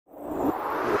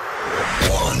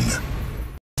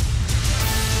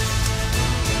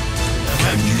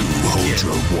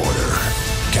underwater.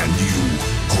 Can you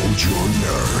hold your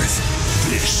nerve?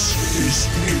 This is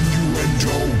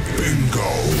Innuendo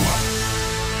Bingo.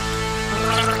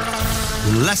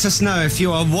 Let us know if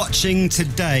you are watching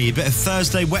today. A bit of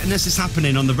Thursday wetness is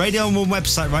happening on the Radio 1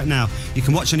 website right now. You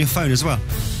can watch on your phone as well.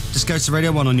 Just go to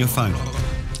Radio 1 on your phone.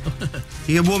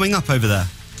 You're warming up over there.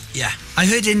 Yeah. I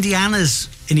heard Indiana's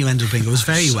Innuendo Bingo was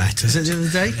very wet. Was it the other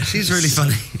day? She's really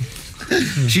funny.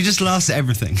 She just laughs at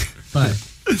everything. Right.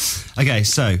 Okay,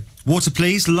 so, water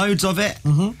please, loads of it.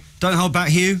 Don't hold back,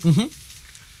 Huw.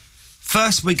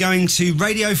 First, we're going to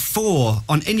Radio 4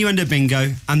 on Innuendo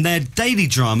Bingo and their daily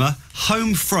drama,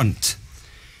 Home Front.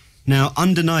 Now,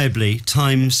 undeniably,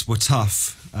 times were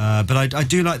tough, but I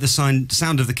do like the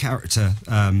sound of the character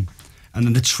and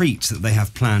then the treat that they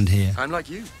have planned here. I'm like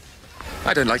you.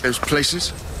 I don't like those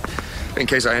places, in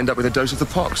case I end up with a dose of the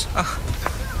pox.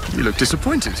 You look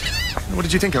disappointed. What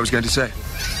did you think I was going to say?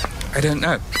 I don't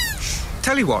know.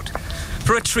 Tell you what,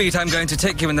 for a treat I'm going to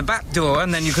take you in the back door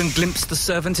and then you can glimpse the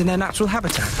servants in their natural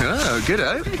habitat. Oh,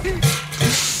 good-o.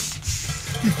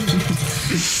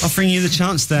 Offering you the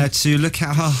chance there to look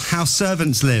at how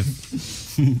servants live.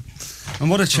 And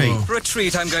what a treat. For a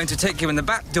treat I'm going to take you in the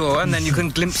back door and then you can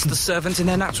glimpse the servants in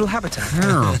their natural habitat.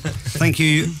 Thank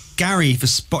you, Gary, for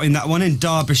spotting that one in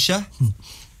Derbyshire.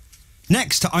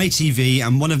 Next to ITV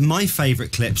and one of my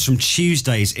favourite clips from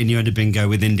Tuesday's Innuendo Bingo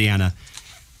with Indiana.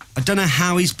 I don't know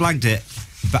how he's blagged it,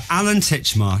 but Alan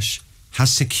Titchmarsh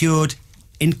has secured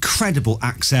incredible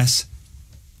access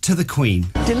to the Queen.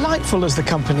 Delightful as the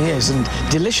company is and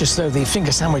delicious though the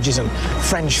finger sandwiches and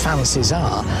French fancies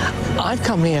are, I've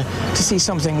come here to see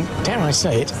something, dare I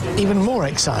say it, even more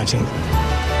exciting.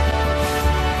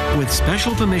 With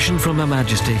special permission from Her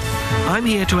Majesty, I'm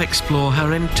here to explore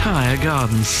her entire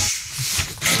garden.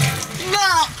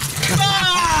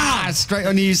 Straight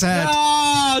on Hugh's head.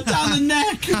 Oh, down the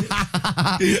neck.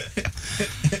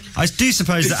 I do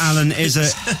suppose that Alan is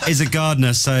a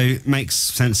gardener, so it makes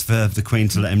sense for the Queen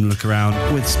to let him look around.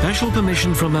 With special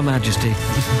permission from Her Majesty,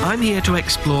 I'm here to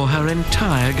explore her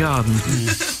entire garden.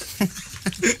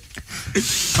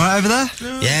 Right over there?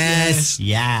 Yes.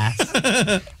 Yeah.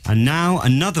 And now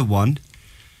another one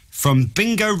from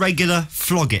Bingo regular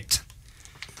Floggit.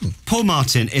 Paul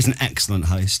Martin is an excellent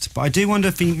host, but I do wonder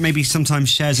if he maybe sometimes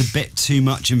shares a bit too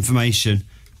much information.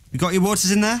 You got your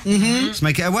waters in there? Let's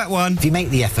make it a wet one. If you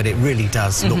make the effort, it really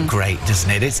does look great,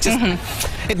 doesn't it? It's just,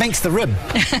 it makes the room.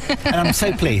 And I'm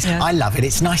so pleased. Yeah. I love it.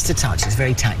 It's nice to touch. It's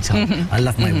very tactile. I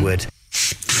love my wood.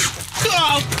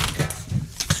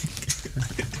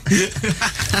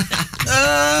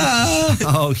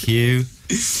 Oh, Huw,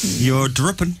 you're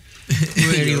dripping.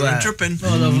 Really wet. Dripping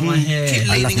all over my hair.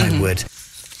 I love my wood.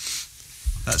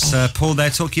 That's Paul there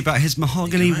talking about his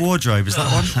mahogany wardrobe. Is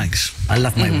that one? Thanks. I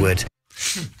love my wood.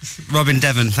 Robin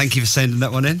Devon, thank you for sending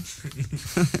that one in.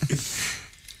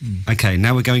 Okay,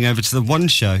 now we're going over to the One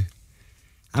Show.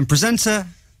 And presenter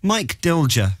Mike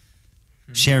Dilger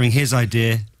sharing his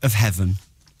idea of heaven.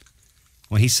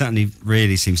 Well, he certainly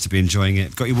really seems to be enjoying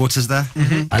it. Got your waters there?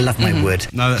 I love my wood.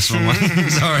 No, that's the wrong one.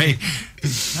 Sorry.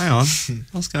 Hang on.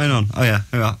 What's going on? Oh, yeah.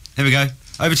 Here we are. Here we go.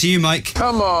 Over to you, Mike.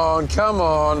 Come on, come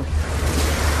on.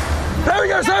 There we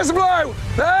go, there's the blow!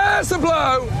 There's the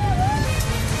blow!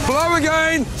 Blow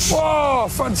again! Oh,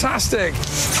 fantastic!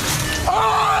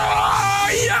 Oh,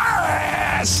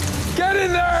 yes! Get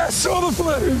in there! Saw the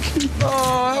fluke!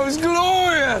 Oh, that was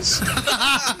glorious!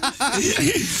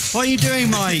 What are you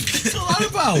doing, Mike? What's all that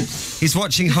about? He's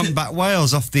watching humpback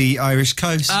whales off the Irish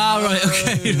coast. Ah, right,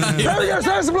 okay. There we go,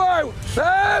 there's the blow!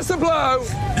 There's the blow!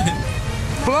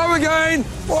 Blow again!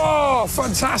 Oh,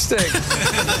 fantastic!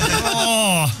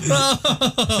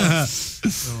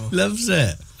 Loves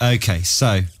it. Okay,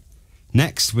 so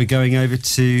next we're going over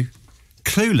to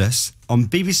Clueless on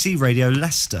BBC Radio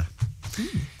Leicester.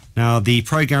 Now, the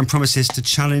programme promises to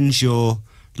challenge your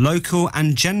local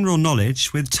and general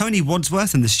knowledge with Tony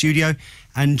Wadsworth in the studio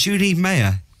and Julie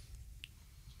Mayer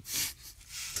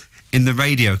in the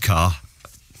radio car.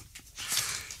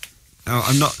 Now,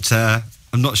 I'm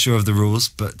not sure of the rules,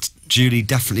 but Julie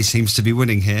definitely seems to be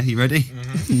winning here. You ready?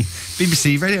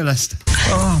 BBC Radio Leicester.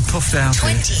 Oh, I'm puffed out.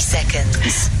 20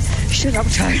 seconds. Shut up,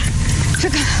 Joe.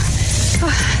 Shut up.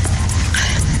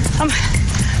 I'm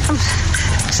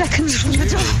seconds from the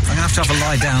door. I'm going to have a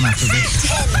lie down after this.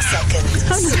 10 seconds.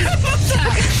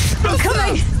 I'm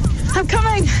coming. I'm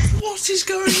coming. What is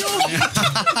going on?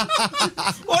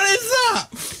 What is that?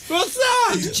 What's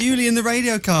that? It's Julie in the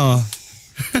radio car.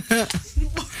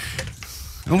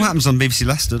 All happens on BBC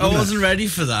Leicester, doesn't I wasn't ready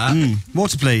for that.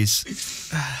 Water, please.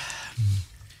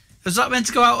 Was that meant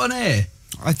to go out on air?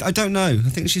 I don't know. I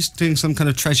think she's doing some kind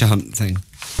of treasure hunt thing.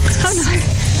 Oh,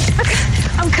 no.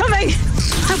 I'm coming.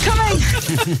 I'm coming.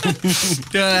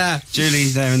 Yeah. Julie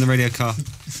there in the radio car,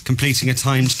 completing a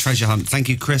timed treasure hunt. Thank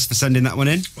you, Chris, for sending that one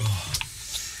in.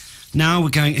 Now we're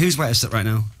going... Who's wettest up right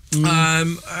now? I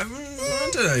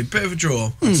don't know, bit of a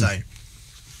draw, I'd say.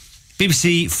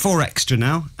 BBC 4 Extra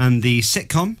now, and the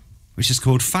sitcom, which is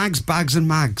called Fags, Bags and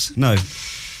Mags. No.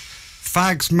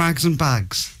 Fags, Mags and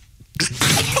Bags.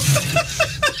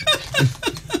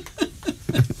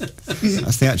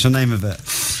 That's the actual name of it.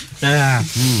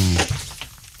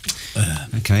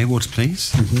 Okay, water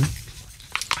please.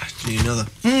 Need another.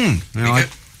 Now,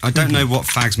 I don't know what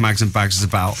Fags, Mags and Bags is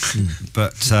about,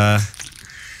 but I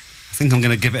think I'm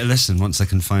going to give it a listen once I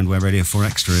can find where Radio 4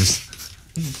 Extra is.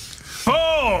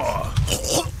 Oh,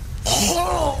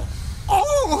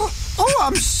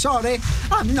 I'm sorry.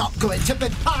 I'm not going to be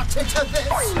party to this.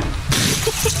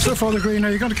 So, Father Green,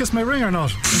 are you going to kiss my ring or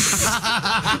not?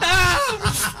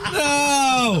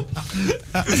 No!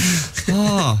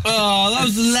 Oh, that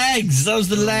was the legs. That was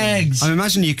the legs. I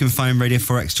imagine you can find Radio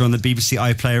 4 Extra on the BBC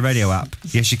iPlayer radio app.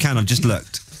 Yes, you can. I've just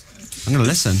looked. I'm going to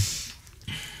listen.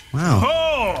 Wow.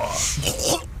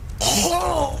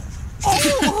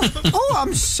 Oh,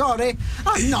 I'm sorry.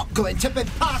 I'm not going to be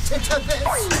party to this.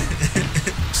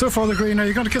 So, Father Green, are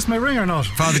you going to kiss my ring or not?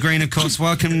 Father Green, of course,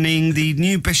 welcoming the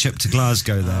new bishop to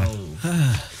Glasgow there.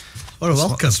 What a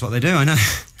welcome. That's what they do, I know.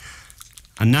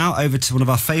 And now over to one of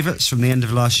our favourites from the end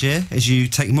of last year, as you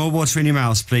take more water in your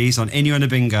mouths, please, on Innuendo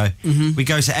Bingo. We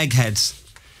go to Eggheads.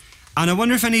 And I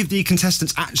wonder if any of the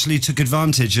contestants actually took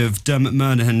advantage of Dermot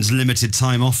Murnahan's limited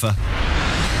time offer.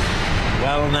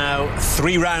 Well, now,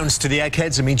 3 rounds to the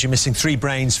Eggheads. It means you're missing 3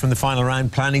 brains from the final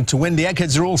round. Planning to win. The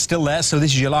Eggheads are all still there, so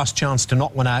this is your last chance to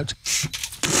knock one out.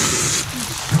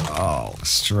 Oh,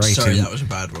 straight Sorry, in. that was a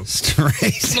bad one. Straight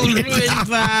That was really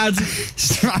bad.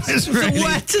 That was really, the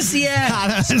wettest yet.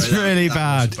 that was really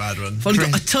bad. That was a bad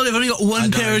one. I told you I've only got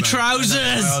one pair of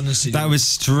trousers. That was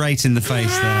straight in the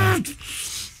face there.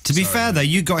 To be fair, though,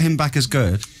 you got him back as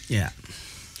good. Yeah.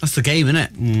 That's the game, isn't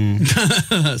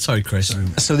it? Sorry, Chris.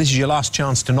 So this is your last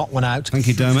chance to knock one out. Thank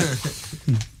you, Dermot.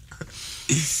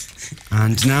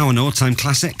 And now an all-time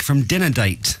classic from Dinner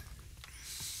Date.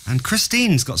 And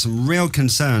Christine's got some real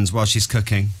concerns while she's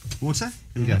cooking. Water?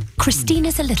 Here you go. Christine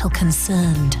is a little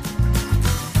concerned.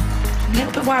 I'm a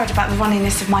little bit worried about the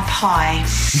runniness of my pie.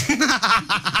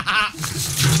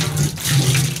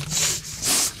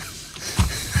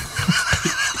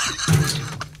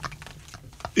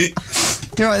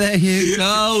 You're right there, Huw.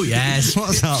 Oh, yes.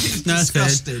 What's up?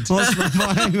 Disgusted.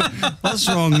 What's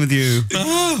wrong with you?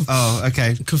 Oh,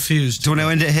 okay. Confused. Do you want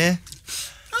to end it here?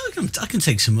 I can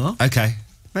take some more. Okay.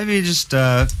 Maybe just,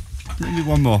 maybe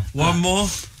one more. One more?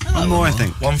 One more, I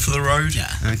think. One for the road?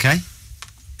 Yeah. Okay.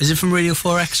 Is it from Radio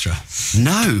 4 Extra?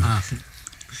 No.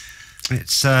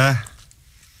 It's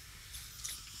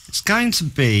going to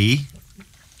be...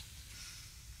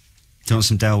 Do you want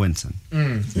some Dale Winton?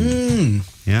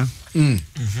 Yeah?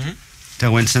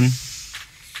 Dale Winton.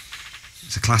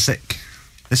 It's a classic.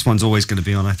 This one's always going to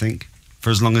be on, I think, for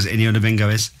as long as Innuendo Bingo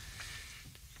is.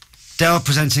 Dale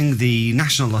presenting the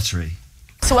National Lottery.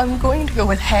 So I'm going to go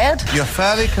with head. You're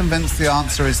fairly convinced the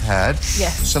answer is head?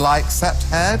 Yes. Shall I accept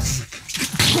head?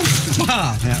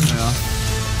 Yeah, they are.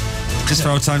 Just for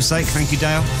old time's sake, thank you,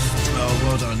 Dale. Oh,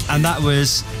 well done. And that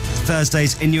was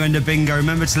Thursday's Innuendo Bingo.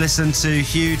 Remember to listen to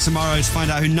Huw tomorrow to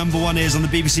find out who #1 is on the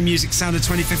BBC Music Sound of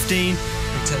 2015.